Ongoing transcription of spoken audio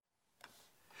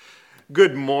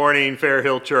Good morning, Fair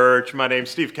Hill Church. My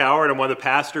name's Steve Coward. I'm one of the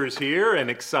pastors here and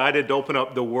excited to open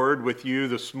up the Word with you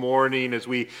this morning as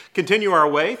we continue our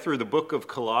way through the book of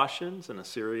Colossians in a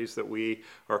series that we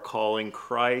are calling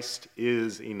Christ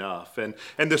is Enough. And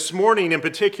this morning in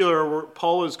particular,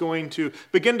 Paul is going to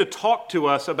begin to talk to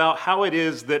us about how it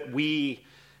is that we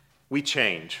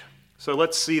change. So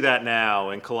let's see that now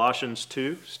in Colossians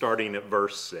 2, starting at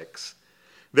verse 6.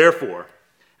 Therefore,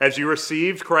 as you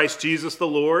received Christ Jesus the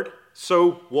Lord,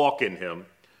 so walk in him,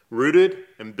 rooted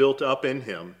and built up in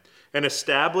him, and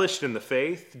established in the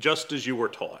faith just as you were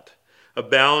taught,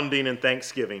 abounding in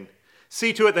thanksgiving.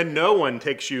 See to it that no one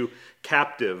takes you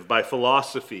captive by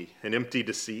philosophy and empty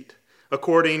deceit,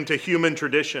 according to human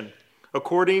tradition,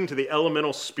 according to the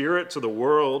elemental spirits of the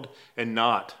world, and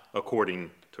not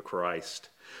according to Christ.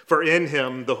 For in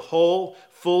him the whole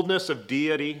fullness of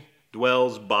deity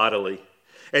dwells bodily,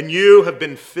 and you have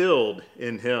been filled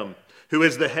in him, who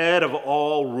is the head of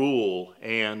all rule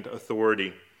and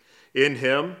authority. In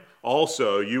him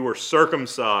also you were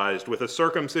circumcised with a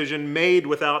circumcision made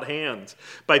without hands,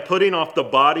 by putting off the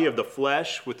body of the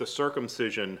flesh with the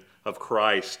circumcision of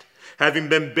Christ, having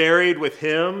been buried with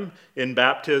him in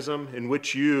baptism, in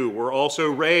which you were also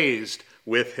raised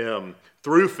with him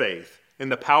through faith in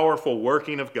the powerful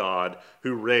working of God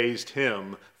who raised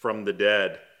him from the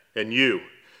dead. And you,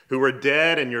 who were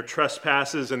dead in your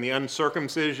trespasses and the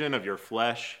uncircumcision of your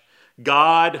flesh,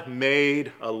 God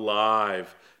made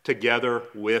alive together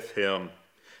with him,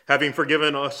 having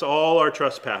forgiven us all our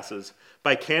trespasses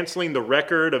by canceling the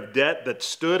record of debt that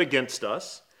stood against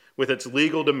us with its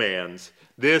legal demands.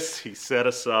 This he set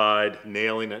aside,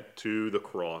 nailing it to the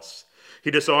cross.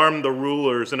 He disarmed the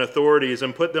rulers and authorities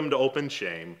and put them to open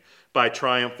shame by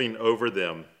triumphing over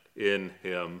them in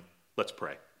him. Let's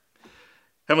pray.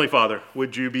 Heavenly Father,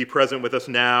 would you be present with us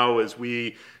now as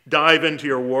we dive into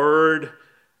your word?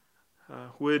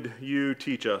 Would you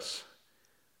teach us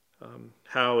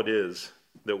how it is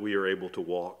that we are able to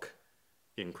walk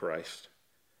in Christ?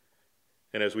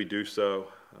 And as we do so,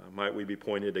 might we be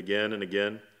pointed again and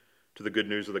again to the good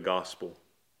news of the gospel?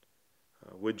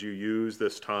 Would you use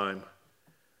this time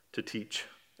to teach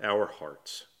our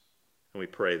hearts? And we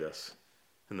pray this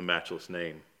in the matchless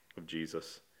name of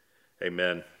Jesus.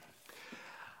 Amen.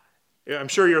 I'm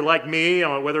sure you're like me,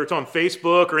 whether it's on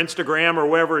Facebook or Instagram or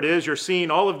wherever it is, you're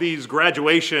seeing all of these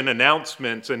graduation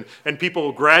announcements and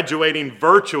people graduating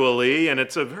virtually, and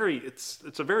it's a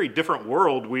very different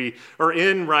world we are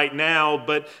in right now.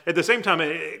 But at the same time,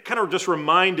 it kind of just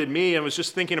reminded me, I was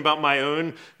just thinking about my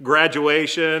own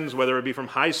graduations, whether it be from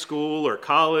high school or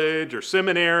college or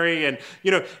seminary, and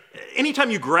anytime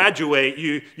you graduate,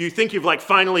 you think you've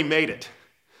finally made it.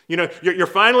 You're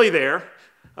finally there.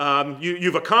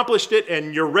 You've accomplished it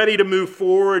and you're ready to move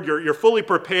forward. You're fully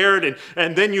prepared,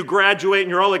 and then you graduate and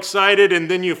you're all excited,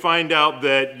 and then you find out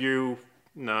that you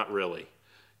not really.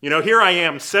 Here I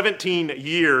am 17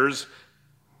 years,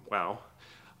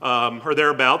 or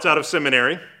thereabouts, out of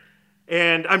seminary,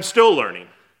 and I'm still learning.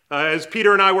 As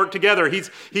Peter and I work together,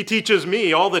 he teaches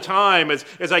me all the time.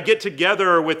 As I get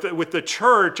together with the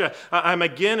church, I'm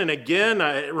again and again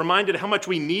reminded how much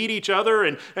we need each other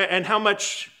and how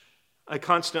much I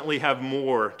constantly have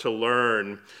more to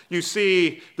learn. You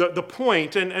see, the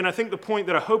point, and I think the point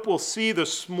that I hope we'll see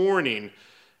this morning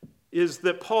is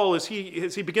that Paul, as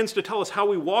he begins to tell us how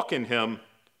we walk in him,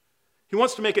 he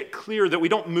wants to make it clear that we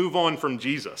don't move on from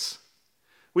Jesus.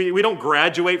 We don't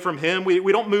graduate from him.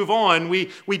 We don't move on.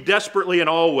 We desperately and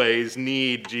always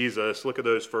need Jesus. Look at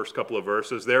those first couple of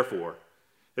verses. Therefore,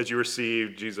 as you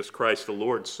received Jesus Christ the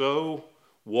Lord, so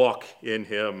walk in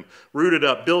him, rooted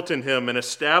up, built in him, and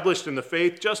established in the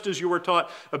faith, just as you were taught,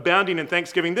 abounding in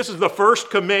thanksgiving. This is the first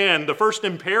command, the first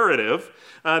imperative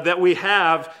that we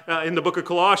have in the book of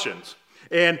Colossians.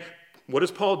 And what does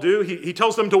Paul do? He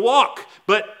tells them to walk.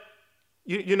 But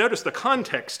you notice the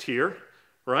context here,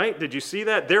 right? Did you see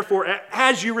that? Therefore,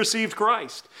 as you received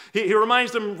Christ. He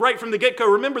reminds them right from the get-go,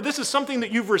 remember, this is something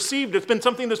that you've received. It's been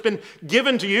something that's been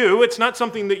given to you. It's not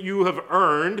something that you have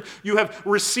earned. You have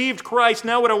received Christ.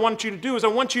 Now what I want you to do is I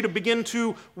want you to begin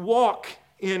to walk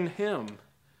in him.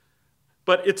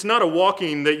 But it's not a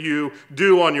walking that you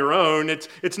do on your own.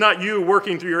 It's not you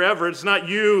working through your efforts. It's not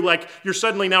you like you're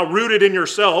suddenly now rooted in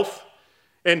yourself.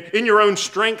 And in your own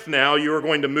strength now, you are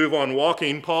going to move on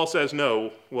walking. Paul says,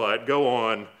 no, what? Go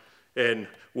on. And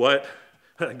what?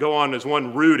 Go on as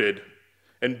one rooted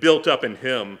and built up in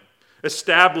him,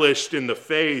 established in the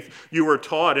faith you were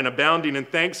taught and abounding in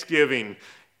thanksgiving.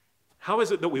 How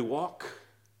is it that we walk?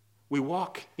 We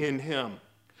walk in him.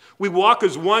 We walk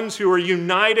as ones who are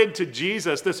united to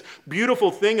Jesus, this beautiful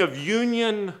thing of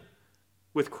union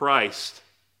with Christ.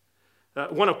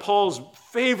 One of Paul's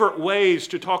favorite ways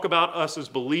to talk about us as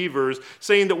believers,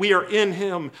 saying that we are in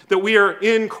him, that we are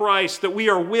in Christ, that we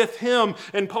are with him.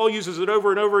 And Paul uses it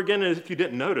over and over again. And if you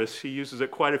didn't notice, he uses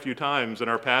it quite a few times in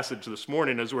our passage this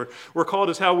morning as we're called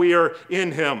as how we are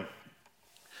in him.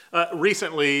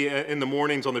 Recently, in the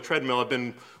mornings on the treadmill, I've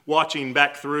been watching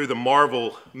back through the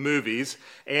Marvel movies.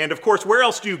 And of course, where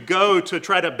else do you go to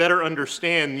try to better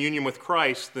understand union with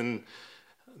Christ than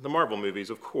the Marvel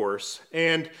movies, of course.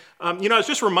 And, I was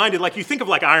just reminded, you think of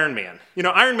Iron Man.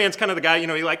 Iron Man's kind of the guy,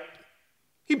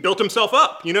 he built himself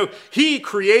up. He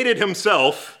created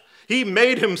himself. He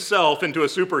made himself into a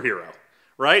superhero,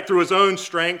 right? Through his own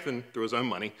strength and through his own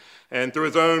money and through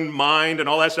his own mind and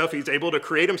all that stuff, he's able to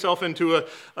create himself into a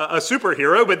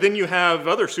superhero. But then you have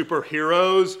other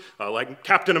superheroes like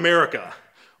Captain America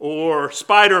or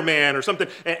Spider-Man or something.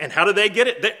 And how do they get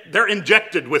it? They're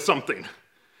injected with something.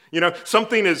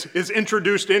 Something is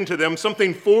introduced into them,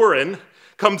 something foreign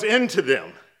comes into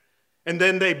them, and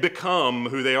then they become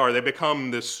who they are. They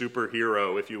become this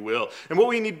superhero, if you will. And what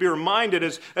we need to be reminded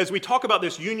is, as we talk about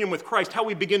this union with Christ, how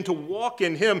we begin to walk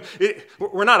in him.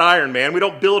 We're not Iron Man. We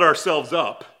don't build ourselves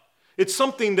up. It's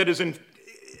something that is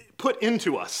put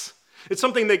into us. It's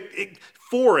something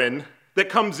foreign that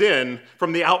comes in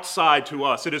from the outside to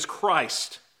us. It is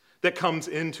Christ that comes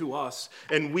into us,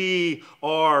 and we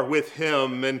are with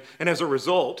him. And as a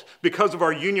result, because of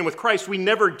our union with Christ, we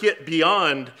never get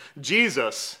beyond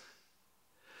Jesus.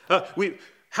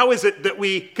 How is it that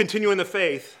we continue in the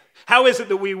faith? How is it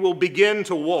that we will begin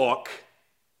to walk?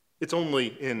 It's only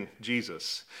in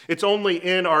Jesus. It's only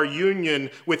in our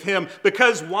union with him.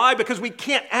 Because why? Because we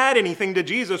can't add anything to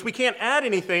Jesus. We can't add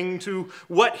anything to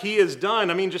what he has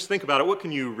done. Just think about it. What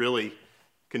can you really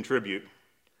contribute?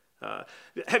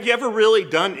 Have you ever really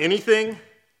done anything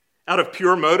out of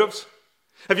pure motives?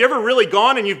 Have you ever really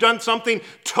gone and you've done something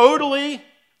totally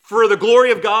for the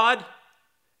glory of God?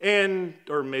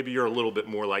 Or maybe you're a little bit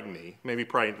more like me, maybe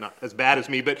probably not as bad as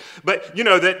me, but I'm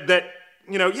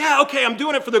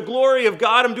doing it for the glory of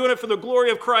God, I'm doing it for the glory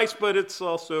of Christ, but it's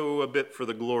also a bit for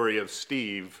the glory of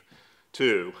Steve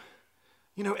too.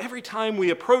 Every time we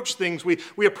approach things, we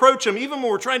approach them, even when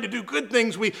we're trying to do good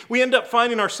things, we end up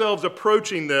finding ourselves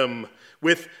approaching them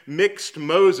with mixed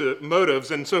motives.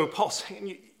 And so Paul's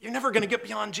saying, you're never going to get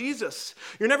beyond Jesus.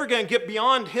 You're never going to get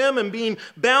beyond him and being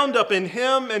bound up in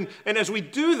him. And as we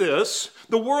do this,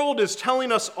 the world is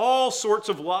telling us all sorts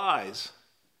of lies.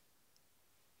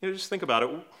 Just think about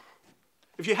it.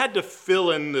 If you had to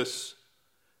fill in this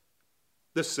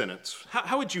sentence,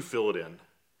 how would you fill it in?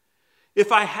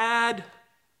 If I had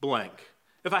blank.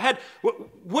 If I had,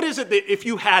 what is it that if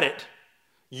you had it,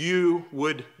 you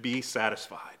would be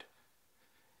satisfied?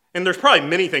 And there's probably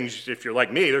many things, if you're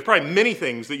like me, there's probably many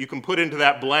things that you can put into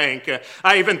that blank.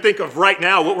 I even think of right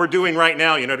now, what we're doing right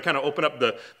now, to kind of open up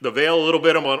the veil a little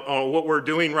bit on what we're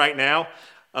doing right now.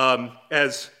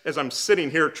 As I'm sitting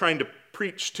here trying to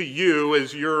preach to you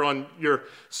as you're on your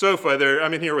sofa there,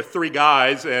 I'm in here with three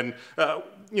guys, and,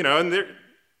 and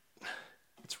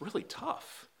it's really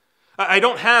tough. I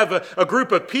don't have a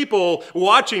group of people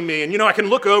watching me, and, I can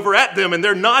look over at them, and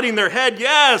they're nodding their head,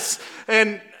 yes.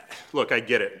 And look, I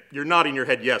get it. You're nodding your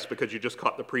head yes because you just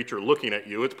caught the preacher looking at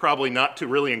you. It's probably not to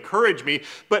really encourage me,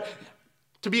 but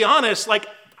to be honest,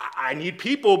 I need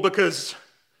people because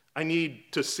I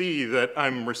need to see that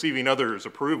I'm receiving others'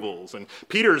 approvals. And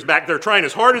Peter's back there trying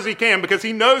as hard as he can because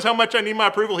he knows how much I need my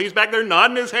approval. He's back there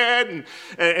nodding his head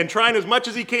and trying as much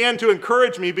as he can to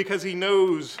encourage me because he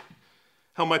knows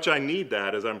how much I need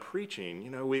that as I'm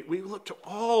preaching. We look to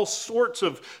all sorts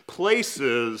of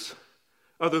places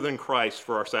other than Christ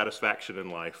for our satisfaction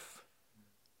in life.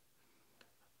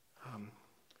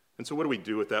 And so what do we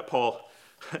do with that?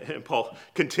 Paul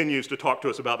continues to talk to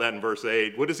us about that in verse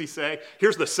 8. What does he say?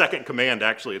 Here's the second command,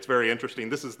 actually. It's very interesting.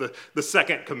 This is the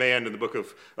second command in the book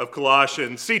of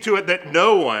Colossians. See to it that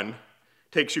no one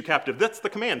takes you captive. That's the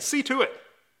command. See to it.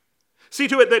 See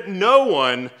to it that no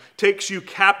one takes you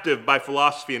captive by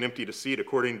philosophy and empty deceit,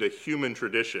 according to human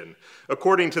tradition,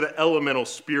 according to the elemental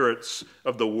spirits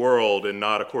of the world, and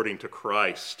not according to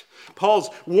Christ. Paul's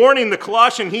warning the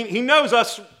Colossians. He knows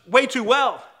us way too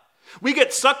well. We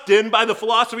get sucked in by the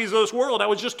philosophies of this world. I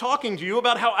was just talking to you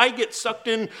about how I get sucked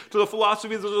into the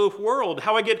philosophies of this world,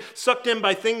 how I get sucked in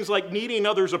by things like needing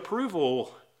others'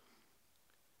 approval.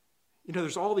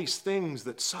 There's all these things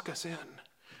that suck us in.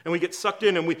 And we get sucked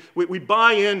in and we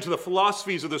buy into the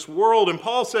philosophies of this world. And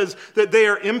Paul says that they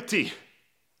are empty.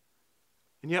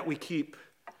 And yet we keep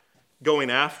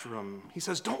going after them. He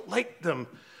says, don't let them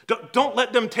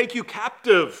take you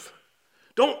captive.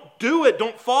 Don't do it.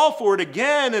 Don't fall for it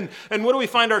again. And what do we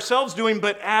find ourselves doing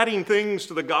but adding things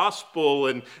to the gospel?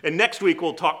 And next week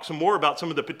we'll talk some more about some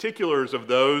of the particulars of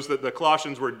those that the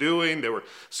Colossians were doing. They were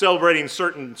celebrating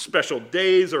certain special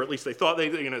days, or at least they thought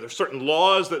there's certain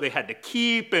laws that they had to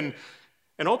keep. And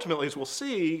ultimately, as we'll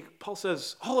see, Paul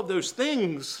says all of those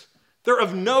things, they're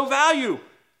of no value.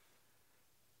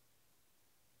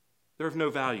 They're of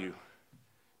no value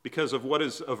because of what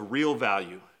is of real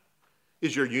value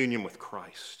is your union with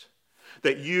Christ,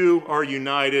 that you are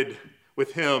united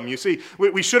with him. You see,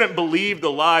 we shouldn't believe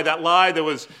the lie, that lie that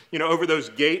was, over those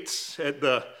gates at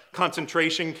the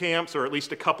concentration camps, or at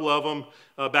least a couple of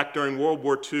them back during World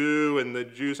War II, and the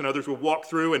Jews and others would walk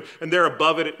through, and there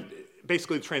above it,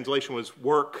 basically the translation was,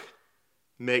 work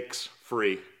makes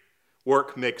free.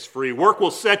 Work makes free. Work will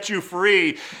set you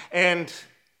free. And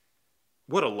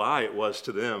what a lie it was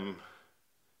to them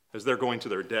as they're going to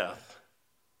their death.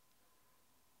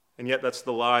 And yet that's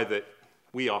the lie that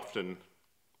we often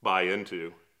buy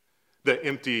into. The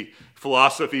empty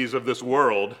philosophies of this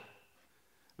world,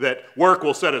 that work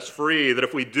will set us free, that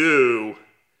if we do,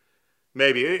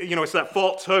 maybe, it's that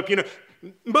false hope.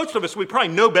 Most of us, we probably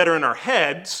know better in our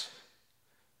heads,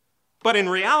 but in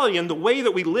reality, in the way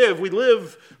that we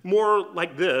live more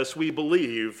like this. We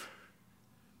believe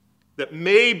that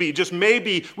maybe, just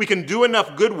maybe, we can do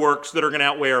enough good works that are going to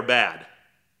outweigh our bad.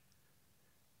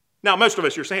 Now, most of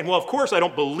us, you're saying, well, of course I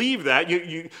don't believe that.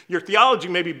 Your theology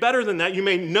may be better than that. You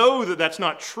may know that that's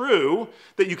not true,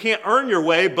 that you can't earn your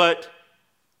way, but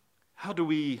how do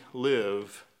we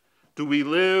live? Do we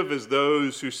live as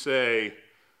those who say,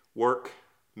 work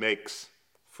makes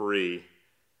free?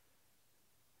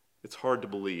 It's hard to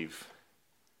believe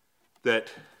that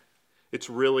it's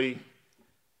really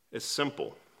as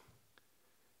simple.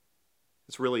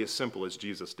 It's really as simple as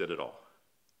Jesus did it all.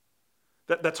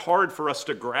 That's hard for us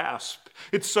to grasp.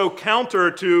 It's so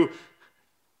counter to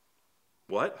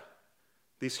what?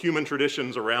 These human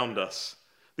traditions around us,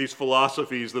 these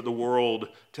philosophies that the world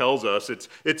tells us.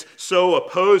 It's so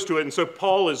opposed to it. And so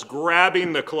Paul is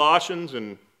grabbing the Colossians,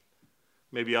 and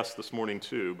maybe us this morning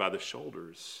too, by the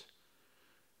shoulders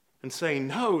and saying,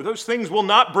 no, those things will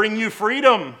not bring you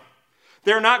freedom.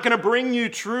 They're not going to bring you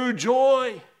true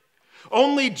joy.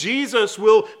 Only Jesus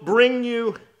will bring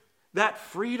you that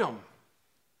freedom,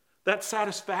 that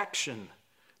satisfaction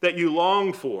that you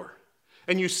long for.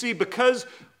 And you see, because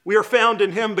we are found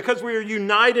in him, because we are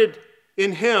united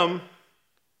in him,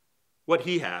 what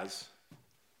he has,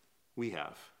 we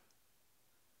have.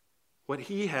 What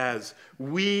he has,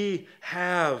 we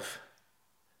have.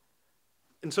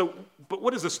 And so, but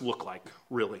what does this look like,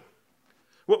 really?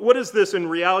 What is this in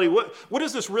reality? What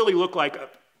does this really look like?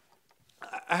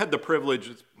 I had the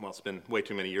privilege, well, it's been way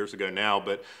too many years ago now,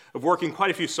 but of working quite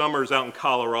a few summers out in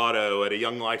Colorado at a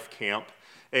Young Life camp.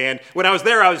 And when I was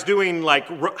there, I was doing like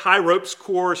high ropes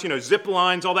course, zip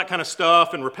lines, all that kind of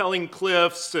stuff, and rappelling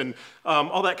cliffs, and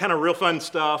all that kind of real fun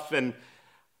stuff. And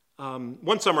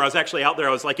one summer I was actually out there,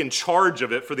 I was like in charge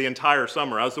of it for the entire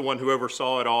summer. I was the one who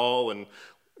oversaw it all and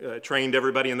trained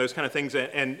everybody and those kind of things.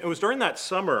 And it was during that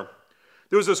summer,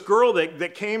 there was this girl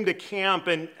that came to camp,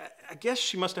 and I guess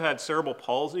she must have had cerebral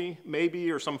palsy,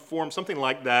 maybe, or some form, something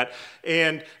like that.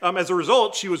 And as a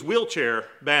result, she was wheelchair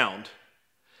bound.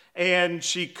 And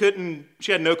she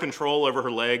had no control over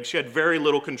her legs. She had very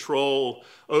little control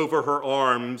over her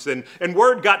arms. And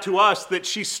word got to us that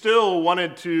she still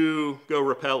wanted to go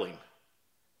rappelling.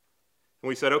 And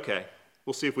we said, okay,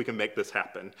 we'll see if we can make this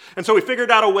happen. And so we figured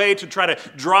out a way to try to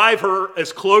drive her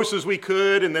as close as we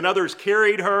could, and then others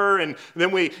carried her, and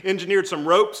then we engineered some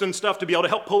ropes and stuff to be able to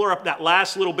help pull her up that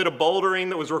last little bit of bouldering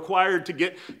that was required to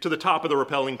get to the top of the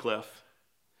rappelling cliff.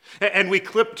 And we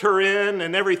clipped her in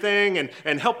and everything,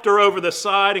 and helped her over the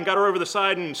side, and got her over the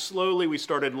side, and slowly we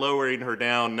started lowering her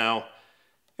down. Now,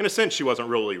 in a sense, she wasn't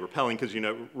really rappelling, because,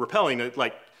 rappelling,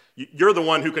 like, you're the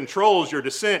one who controls your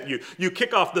descent. You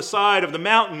kick off the side of the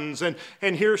mountains, and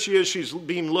here she is. She's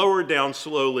being lowered down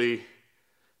slowly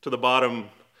to the bottom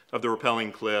of the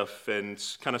rappelling cliff and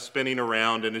kind of spinning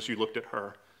around, and as you looked at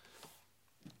her,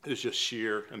 it was just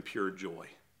sheer and pure joy.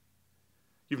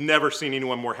 You've never seen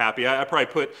anyone more happy. I probably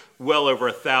put well over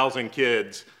 1,000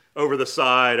 kids over the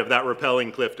side of that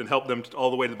rappelling cliff and helped them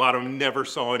all the way to the bottom, and never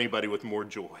saw anybody with more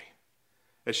joy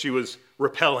as she was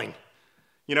rappelling.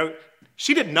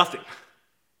 She did nothing.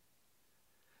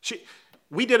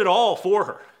 We did it all for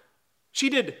her. She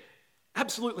did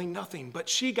absolutely nothing, but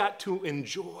she got to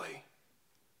enjoy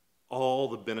all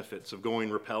the benefits of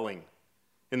going rappelling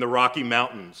in the Rocky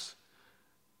Mountains,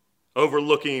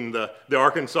 overlooking the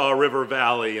Arkansas River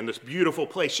Valley and this beautiful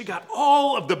place. She got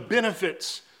all of the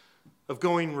benefits of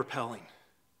going rappelling.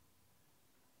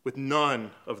 with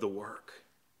none of the work.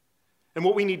 And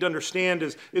what we need to understand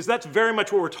is that's very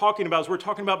much what we're talking about, is we're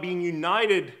talking about being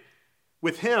united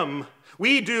with him.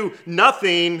 We do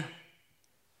nothing,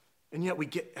 and yet we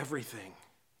get everything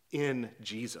in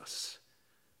Jesus.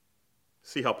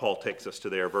 See how Paul takes us to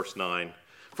there, verse 9.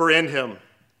 For in him,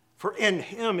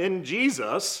 in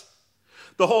Jesus,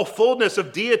 the whole fullness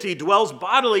of deity dwells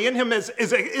bodily. In him is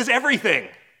everything.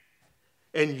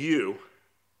 And you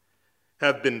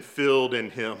have been filled in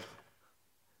him,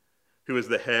 who is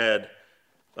the head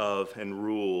of and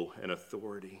rule and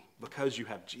authority. Because you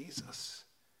have Jesus,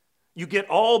 you get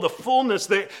all the fullness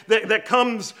that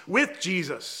comes with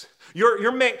Jesus.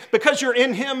 Because you're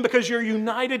in him, because you're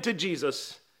united to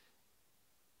Jesus.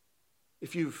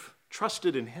 If you've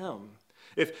trusted in him,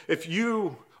 if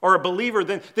you are a believer,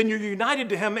 then you're united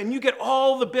to him and you get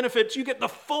all the benefits. You get the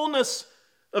fullness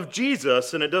of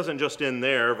Jesus. And it doesn't just end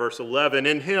there. Verse 11,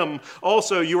 in him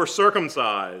also you are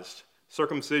circumcised.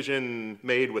 Circumcision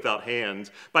made without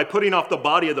hands, by putting off the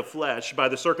body of the flesh, by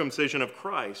the circumcision of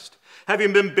Christ,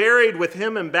 having been buried with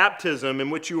him in baptism, in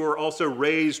which you were also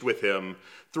raised with him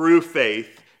through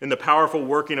faith in the powerful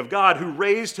working of God, who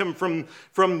raised him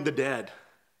from the dead.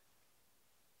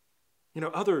 You know,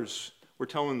 others were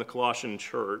telling the Colossian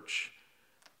church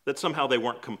that somehow they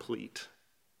weren't complete.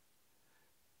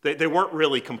 They weren't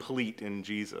really complete in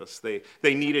Jesus. They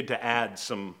needed to add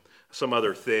some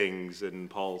other things, and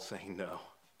Paul's saying, no,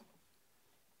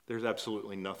 there's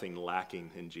absolutely nothing lacking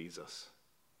in Jesus.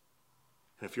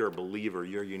 And if you're a believer,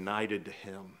 you're united to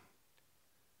him.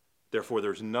 Therefore,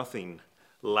 there's nothing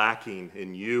lacking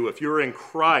in you. If you're in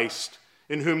Christ,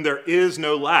 in whom there is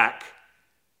no lack,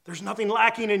 there's nothing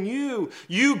lacking in you.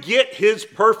 You get his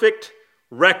perfect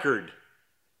record.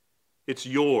 It's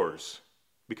yours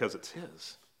because it's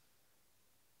his.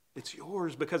 It's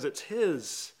yours because it's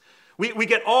his. We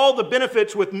get all the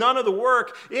benefits with none of the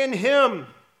work in him.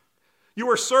 You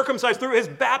were circumcised through his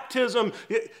baptism.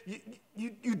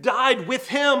 You died with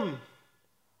him.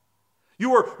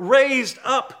 You were raised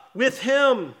up with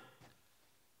him.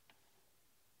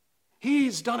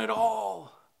 He's done it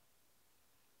all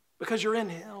because you're in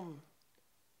him.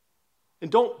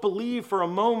 And don't believe for a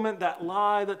moment that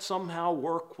lie that somehow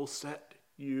work will set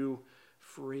you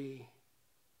free.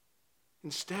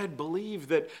 Instead, believe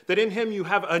that in him you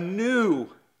have a new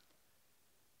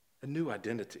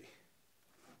identity.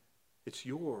 It's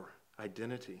your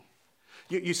identity.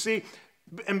 You see,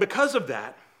 and because of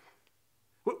that,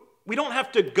 we don't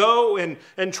have to go and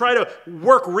try to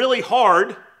work really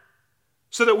hard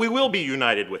so that we will be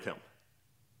united with him.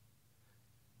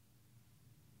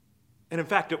 And in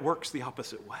fact, it works the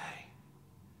opposite way.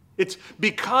 It's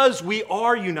because we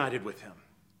are united with him.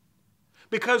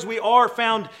 Because we are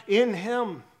found in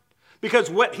him. Because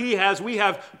what he has,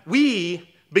 we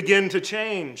begin to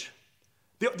change.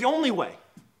 The only way,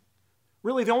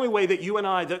 really the only way that you and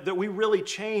I, that we really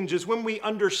change is when we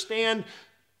understand,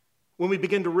 when we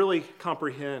begin to really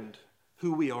comprehend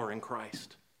who we are in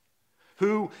Christ.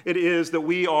 Who it is that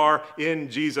we are in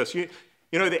Jesus. You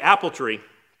know, the apple tree,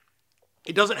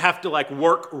 it doesn't have to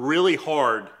work really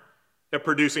hard at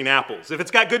producing apples. If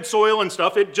it's got good soil and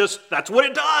stuff, that's what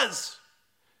it does.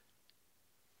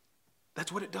 That's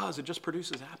what it does. It just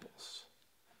produces apples.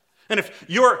 And if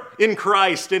you're in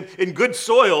Christ, in good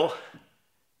soil,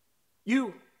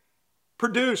 you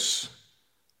produce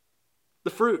the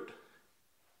fruit.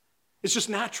 It's just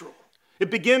natural.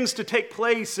 It begins to take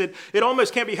place. It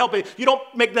almost can't be helped. You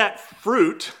don't make that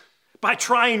fruit by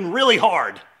trying really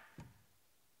hard.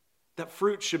 That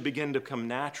fruit should begin to come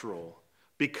natural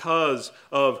because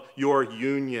of your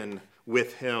union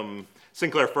with him.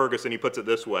 Sinclair Ferguson, he puts it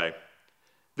this way.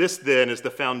 This then is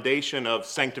the foundation of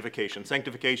sanctification.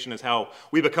 Sanctification is how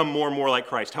we become more and more like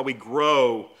Christ, how we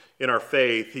grow in our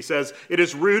faith. He says, it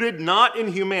is rooted not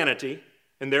in humanity,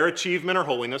 in their achievement or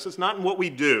holiness. It's not in what we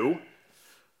do,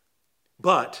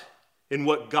 but in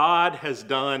what God has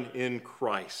done in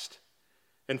Christ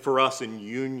and for us in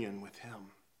union with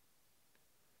him.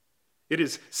 It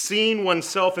is seeing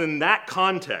oneself in that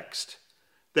context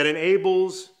that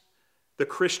enables the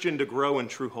Christian to grow in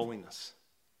true holiness.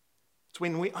 It's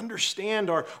when we understand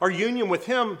our union with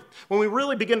him, when we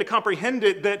really begin to comprehend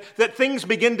it, that things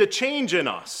begin to change in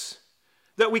us.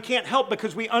 That we can't help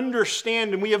because we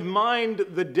understand and we have mined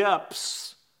the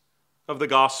depths of the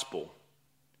gospel.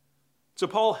 So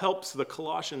Paul helps the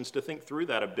Colossians to think through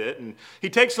that a bit, and he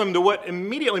takes them to what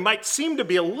immediately might seem to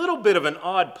be a little bit of an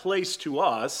odd place to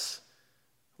us.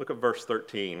 Look at verse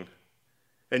 13.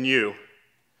 And you,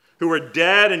 who were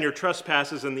dead in your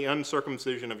trespasses and the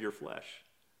uncircumcision of your flesh.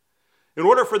 In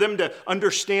order for them to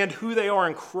understand who they are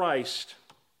in Christ,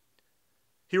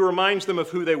 he reminds them of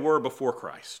who they were before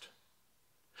Christ.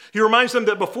 He reminds them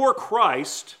that before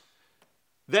Christ,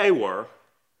 they were.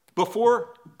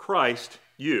 Before Christ,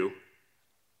 you,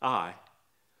 I,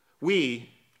 we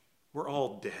were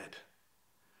all dead.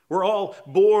 We're all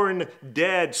born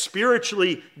dead,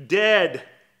 spiritually dead.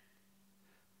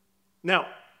 Now,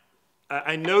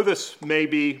 I know this may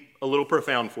be a little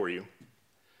profound for you,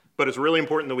 but it's really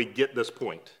important that we get this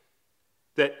point.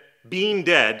 That being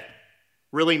dead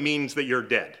really means that you're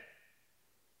dead.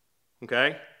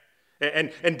 Okay?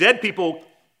 And dead people,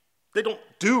 they don't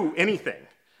do anything.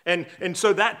 And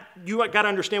so that, you got to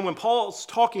understand when Paul's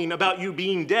talking about you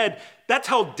being dead, that's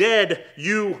how dead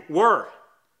you were.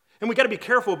 And we got to be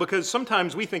careful because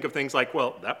sometimes we think of things like,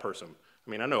 well, that person, I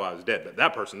mean, I know I was dead, but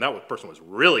that person was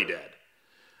really dead.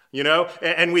 You know,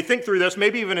 and we think through this,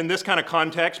 maybe even in this kind of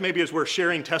context, maybe as we're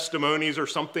sharing testimonies or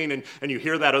something, and you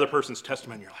hear that other person's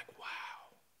testimony, you're like,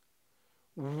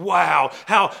 wow,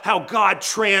 how God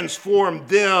transformed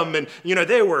them, and you know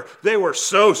they were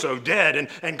so dead,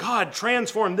 and God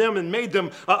transformed them and made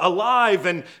them alive,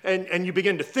 and you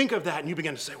begin to think of that, and you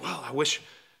begin to say, well, I wish,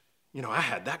 you know, I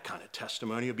had that kind of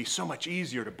testimony. It'd be so much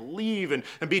easier to believe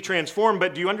and be transformed.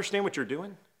 But do you understand what you're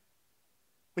doing?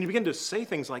 When you begin to say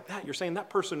things like that, you're saying that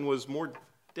person was more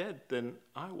dead than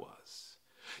I was.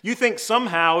 You think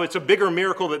somehow it's a bigger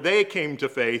miracle that they came to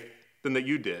faith than that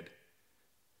you did.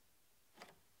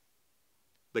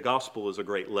 The gospel is a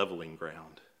great leveling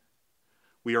ground.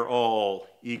 We are all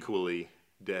equally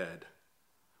dead.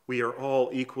 We are all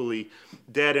equally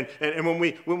dead. And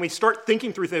when we start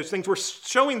thinking through those things, we're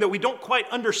showing that we don't quite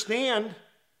understand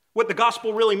what the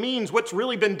gospel really means, what's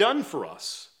really been done for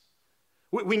us.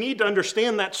 We need to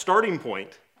understand that starting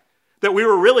point, that we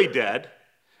were really dead,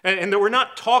 and that we're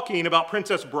not talking about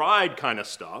Princess Bride kind of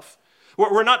stuff.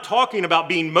 We're not talking about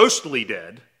being mostly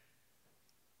dead.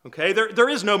 Okay, there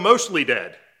is no mostly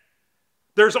dead.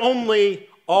 There's only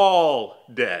all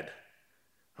dead.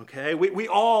 Okay, we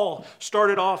all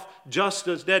started off just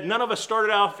as dead. None of us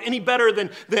started off any better than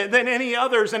any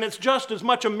others, and it's just as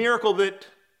much a miracle that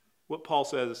what Paul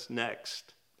says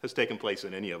next has taken place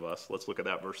in any of us. Let's look at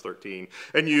that, verse 13.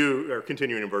 And you are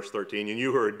continuing in verse 13, and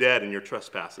you who are dead in your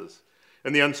trespasses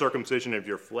and the uncircumcision of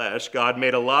your flesh, God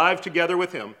made alive together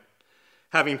with him,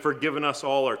 having forgiven us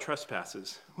all our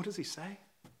trespasses. What does he say?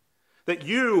 That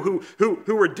you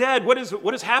who were dead, what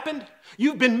has happened?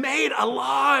 You've been made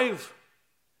alive.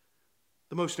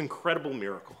 The most incredible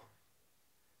miracle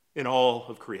in all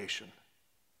of creation.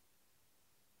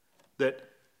 That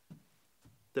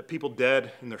people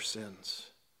dead in their sins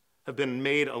have been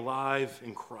made alive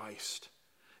in Christ.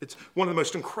 It's one of the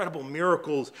most incredible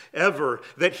miracles ever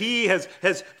that he has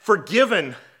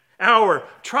forgiven our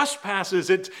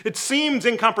trespasses. It seems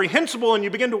incomprehensible, and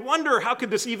you begin to wonder, how could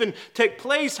this even take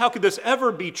place? How could this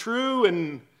ever be true?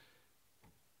 And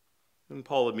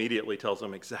Paul immediately tells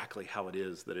them exactly how it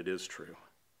is that it is true.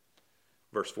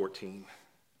 Verse 14.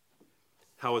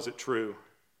 How is it true?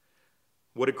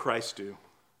 What did Christ do?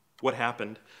 What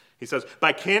happened? He says,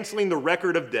 by canceling the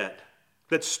record of debt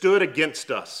that stood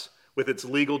against us with its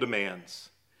legal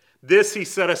demands. This he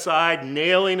set aside,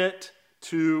 nailing it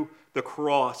to the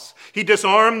cross. He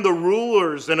disarmed the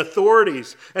rulers and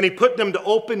authorities, and he put them to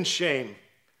open shame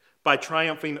by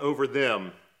triumphing over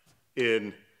them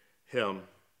in him.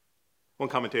 One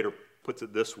commentator puts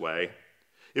it this way.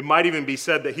 It might even be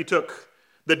said that he took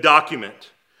the document,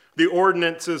 the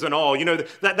ordinances and all, you know,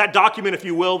 that document, if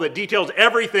you will, that details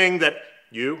everything that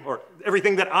you or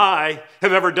everything that I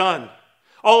have ever done.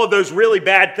 All of those really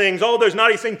bad things, all of those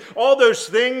naughty things, all those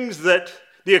things that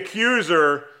the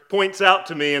accuser points out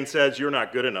to me and says, you're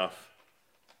not good enough.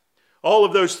 All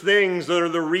of those things that are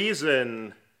the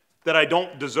reason that I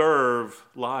don't deserve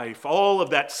life. All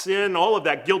of that sin, all of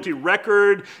that guilty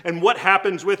record, and what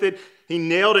happens with it, he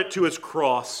nailed it to his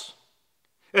cross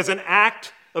as an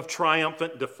act of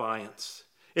triumphant defiance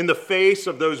in the face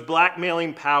of those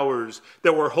blackmailing powers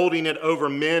that were holding it over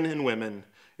men and women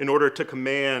in order to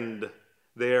command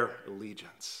their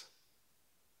allegiance.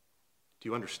 Do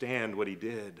you understand what he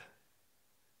did?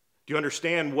 Do you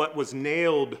understand what was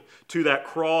nailed to that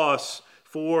cross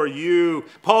for you?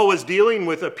 Paul was dealing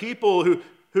with a people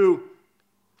who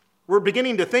were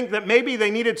beginning to think that maybe they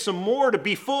needed some more to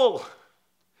be full.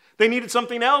 They needed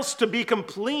something else to be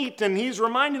complete, and he's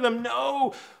reminding them,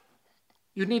 no,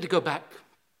 you need to go back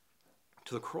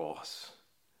to the cross.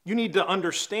 You need to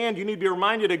understand, you need to be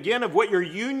reminded again of what your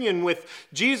union with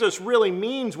Jesus really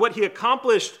means, what he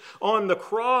accomplished on the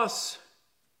cross.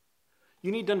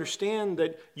 You need to understand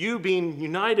that you being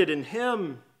united in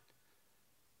him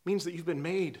means that you've been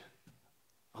made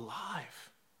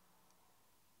alive,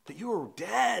 that you were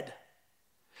dead.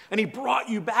 And he brought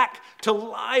you back to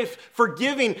life,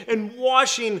 forgiving and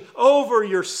washing over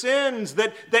your sins,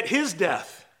 that his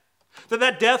death,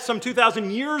 that death some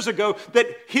 2,000 years ago, that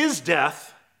his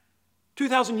death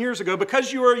 2,000 years ago,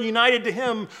 because you are united to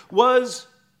him, was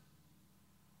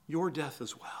your death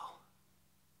as well.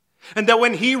 And that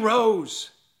when he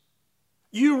rose,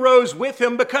 you rose with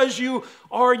him because you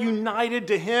are united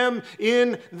to him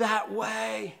in that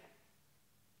way.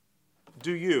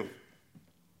 Do you?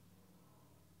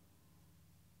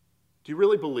 Do you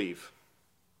really believe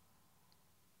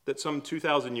that some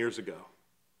 2,000 years ago,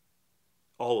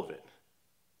 all of it,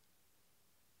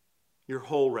 your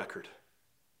whole record,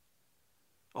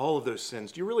 all of those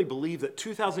sins, do you really believe that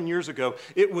 2,000 years ago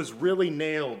it was really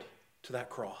nailed to that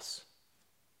cross?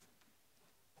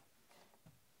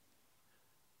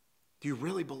 Do you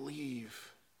really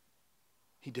believe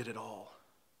he did it all?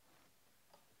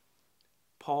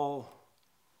 Paul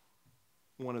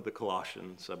wanted the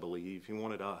Colossians, I believe. He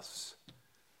wanted us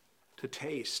to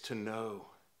taste, to know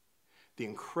the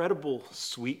incredible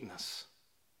sweetness,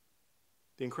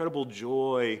 the incredible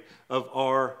joy of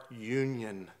our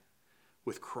union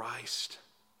with Christ.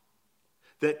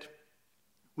 That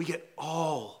we get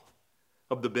all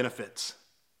of the benefits.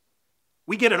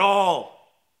 We get it all.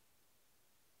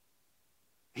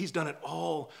 He's done it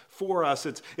all for us.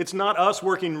 It's not us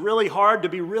working really hard to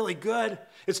be really good.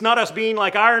 It's not us being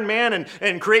like Iron Man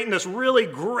and creating this really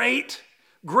great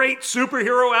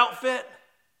superhero outfit.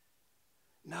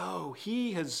 No,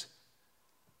 he has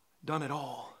done it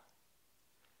all.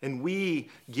 And we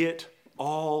get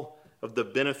all of the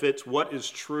benefits. What is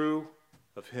true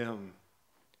of him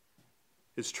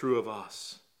is true of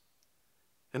us.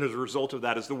 And as a result of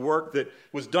that, as the work that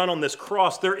was done on this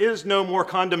cross, there is no more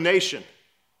condemnation.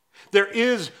 There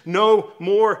is no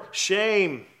more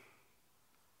shame.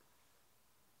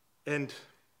 And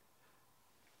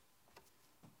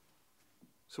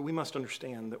so we must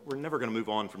understand that we're never going to move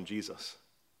on from Jesus.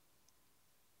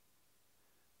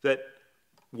 That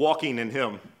walking in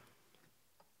him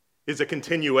is a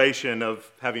continuation of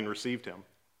having received him.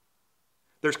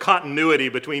 There's continuity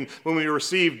between when we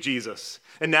received Jesus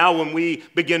and now when we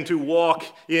begin to walk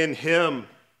in him.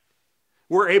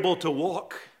 We're able to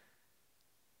walk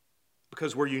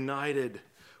because we're united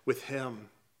with him.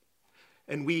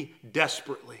 And we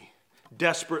desperately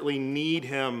need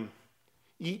him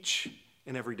each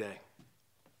and every day.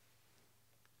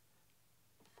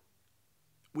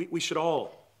 We should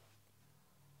all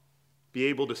be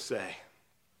able to say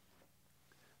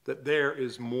that there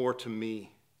is more to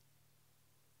me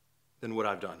than what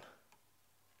I've done.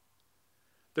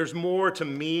 There's more to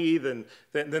me than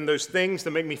those things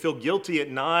that make me feel guilty at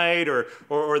night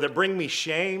or that bring me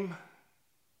shame.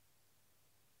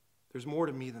 There's more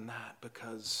to me than that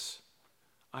because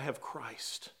I have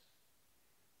Christ.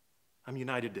 I'm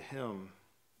united to him.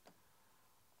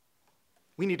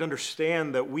 We need to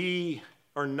understand that we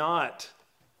are not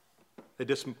a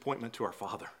disappointment to our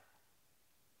Father.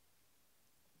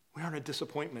 We aren't a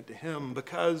disappointment to him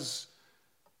because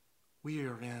we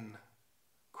are in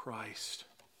Christ.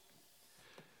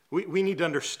 We need to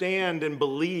understand and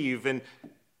believe and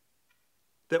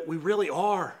that we really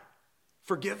are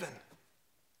forgiven.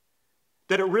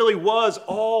 That it really was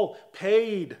all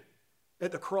paid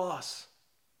at the cross.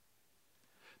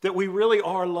 That we really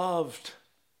are loved.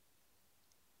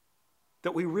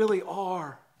 That we really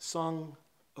are sung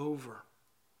over.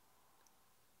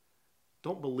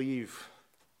 Don't believe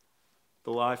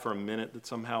the lie for a minute that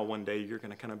somehow one day you're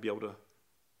going to kind of be able to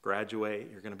graduate,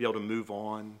 you're going to be able to move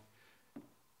on.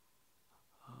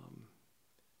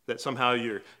 That somehow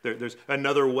there's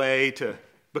another way to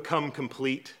become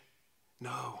complete.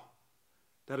 No.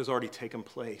 That has already taken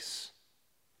place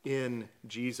in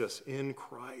Jesus, in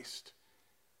Christ.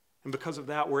 And because of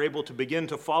that, we're able to begin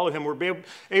to follow him. We're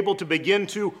able to begin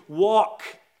to walk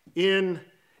in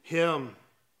him.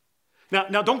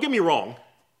 Now, don't get me wrong.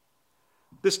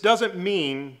 This doesn't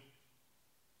mean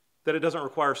that it doesn't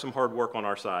require some hard work on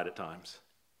our side at times.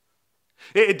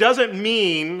 It doesn't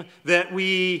mean that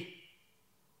we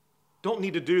don't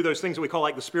need to do those things that we call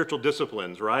like the spiritual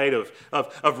disciplines, right?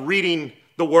 Of reading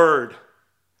the word,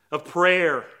 of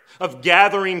prayer, of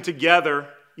gathering together,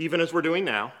 even as we're doing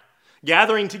now.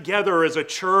 Gathering together as a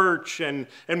church and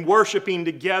worshiping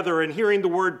together and hearing the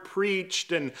word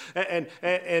preached and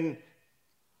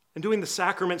doing the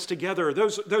sacraments together.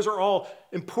 Those are all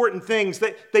important things.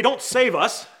 They don't save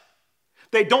us.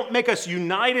 They don't make us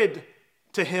united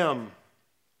to him.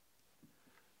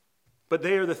 But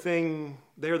they are the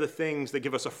things that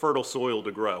give us a fertile soil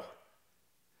to grow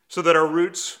so that our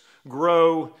roots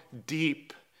grow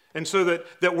deep And so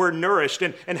that we're nourished.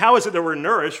 And how is it that we're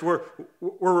nourished?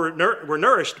 We're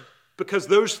nourished because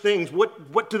those things,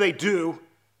 what do they do?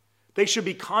 They should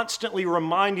be constantly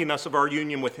reminding us of our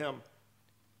union with him.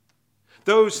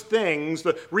 Those things,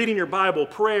 the reading your Bible,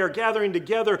 prayer, gathering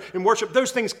together in worship,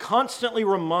 those things constantly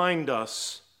remind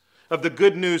us of the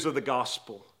good news of the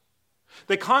gospel.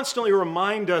 They constantly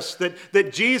remind us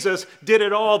that Jesus did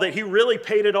it all, that he really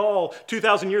paid it all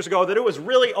 2,000 years ago, that it was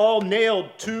really all nailed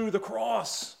to the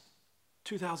cross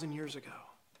 2,000 years ago.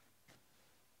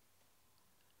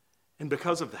 And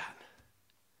because of that,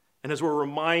 and as we're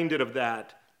reminded of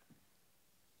that,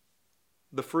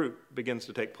 the fruit begins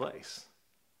to take place.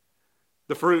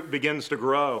 The fruit begins to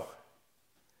grow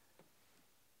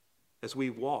as we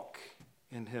walk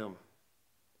in him.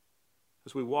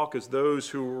 As we walk as those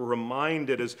who are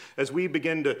reminded, as we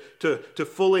begin to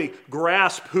fully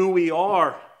grasp who we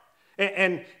are.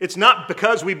 And it's not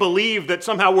because we believe that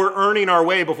somehow we're earning our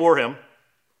way before him,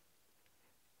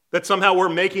 that somehow we're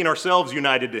making ourselves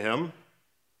united to him,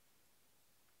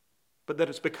 but that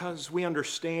it's because we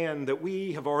understand that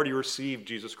we have already received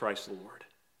Jesus Christ the Lord.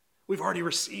 We've already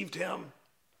received him.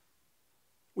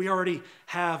 We already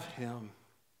have him.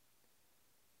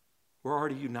 We're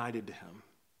already united to him.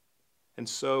 And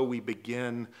so we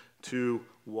begin to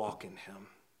walk in him.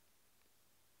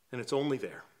 And it's only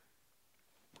there.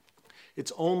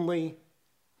 It's only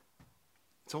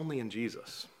in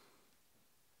Jesus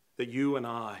that you and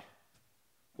I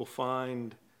will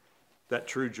find that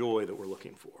true joy that we're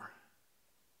looking for.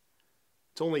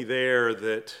 It's only there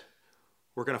that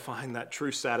we're going to find that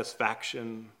true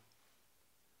satisfaction.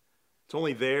 It's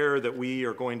only there that we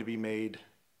are going to be made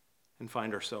and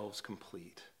find ourselves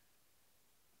complete.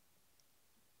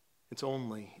 It's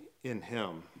only in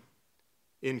him,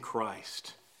 in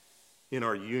Christ, in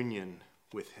our union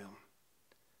with him.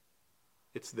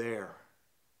 It's there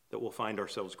that we'll find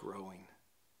ourselves growing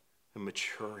and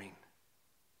maturing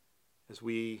as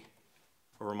we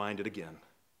are reminded again.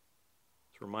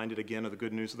 It's reminded again of the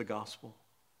good news of the gospel.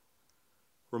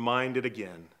 Reminded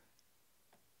again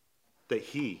that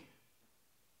he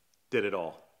did it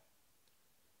all.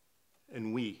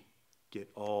 And we get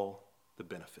all the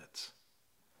benefits.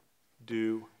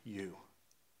 Do you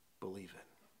believe it?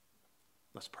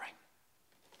 Let's pray.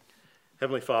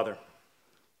 Heavenly Father,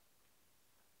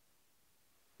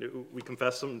 we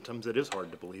confess sometimes it is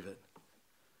hard to believe it.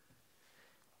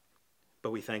 But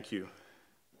we thank you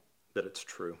that it's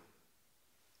true.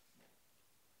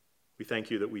 We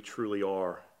thank you that we truly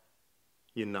are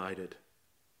united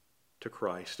to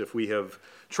Christ. If we have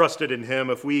trusted in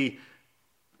him, if we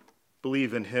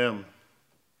believe in him,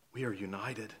 we are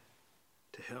united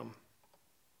to him.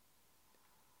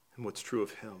 And what's true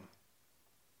of him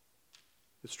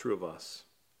is true of us.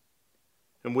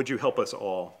 And would you help us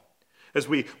all as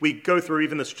we go through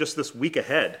even just this week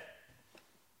ahead?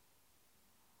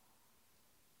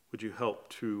 Would you help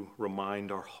to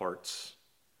remind our hearts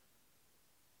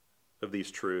of these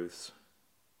truths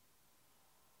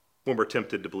when we're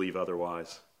tempted to believe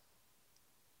otherwise?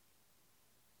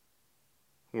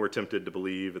 When we're tempted to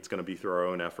believe it's going to be through our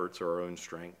own efforts or our own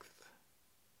strength,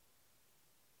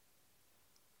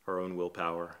 our own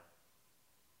willpower.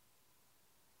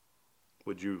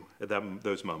 Would you, at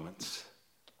those moments,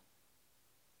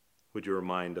 would you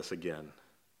remind us again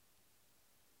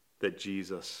that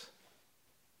Jesus,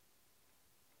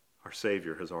 our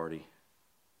Savior, has already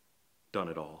done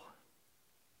it all?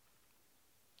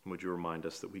 And would you remind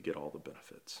us that we get all the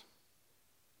benefits?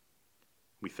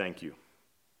 We thank you.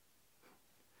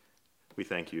 We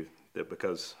thank you that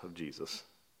because of Jesus,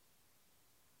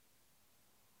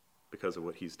 because of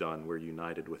what he's done, we're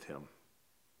united with him.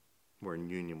 We're in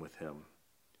union with him.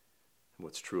 And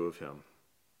what's true of him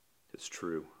is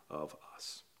true of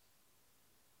us.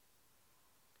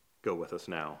 Go with us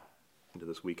now into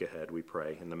this week ahead, we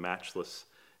pray, in the matchless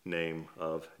name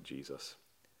of Jesus.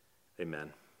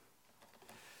 Amen.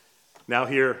 Now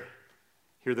hear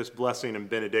this blessing and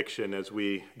benediction as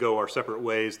we go our separate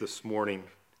ways this morning.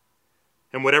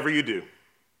 And whatever you do,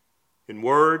 in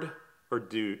word or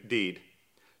deed,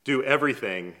 do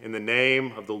everything in the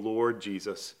name of the Lord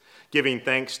Jesus, giving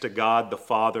thanks to God the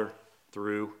Father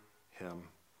through him.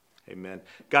 Amen.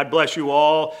 God bless you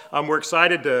all. We're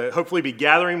excited to hopefully be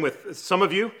gathering with some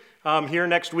of you here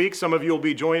next week. Some of you will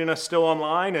be joining us still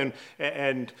online,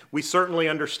 and we certainly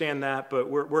understand that, but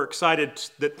we're excited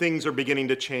that things are beginning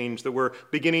to change, that we're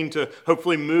beginning to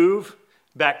hopefully move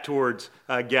back towards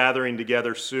gathering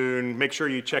together soon. Make sure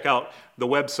you check out the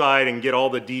website and get all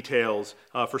the details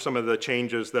for some of the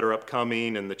changes that are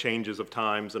upcoming and the changes of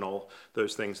times and all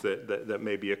those things that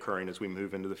may be occurring as we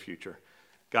move into the future.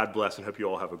 God bless and hope you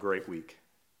all have a great week.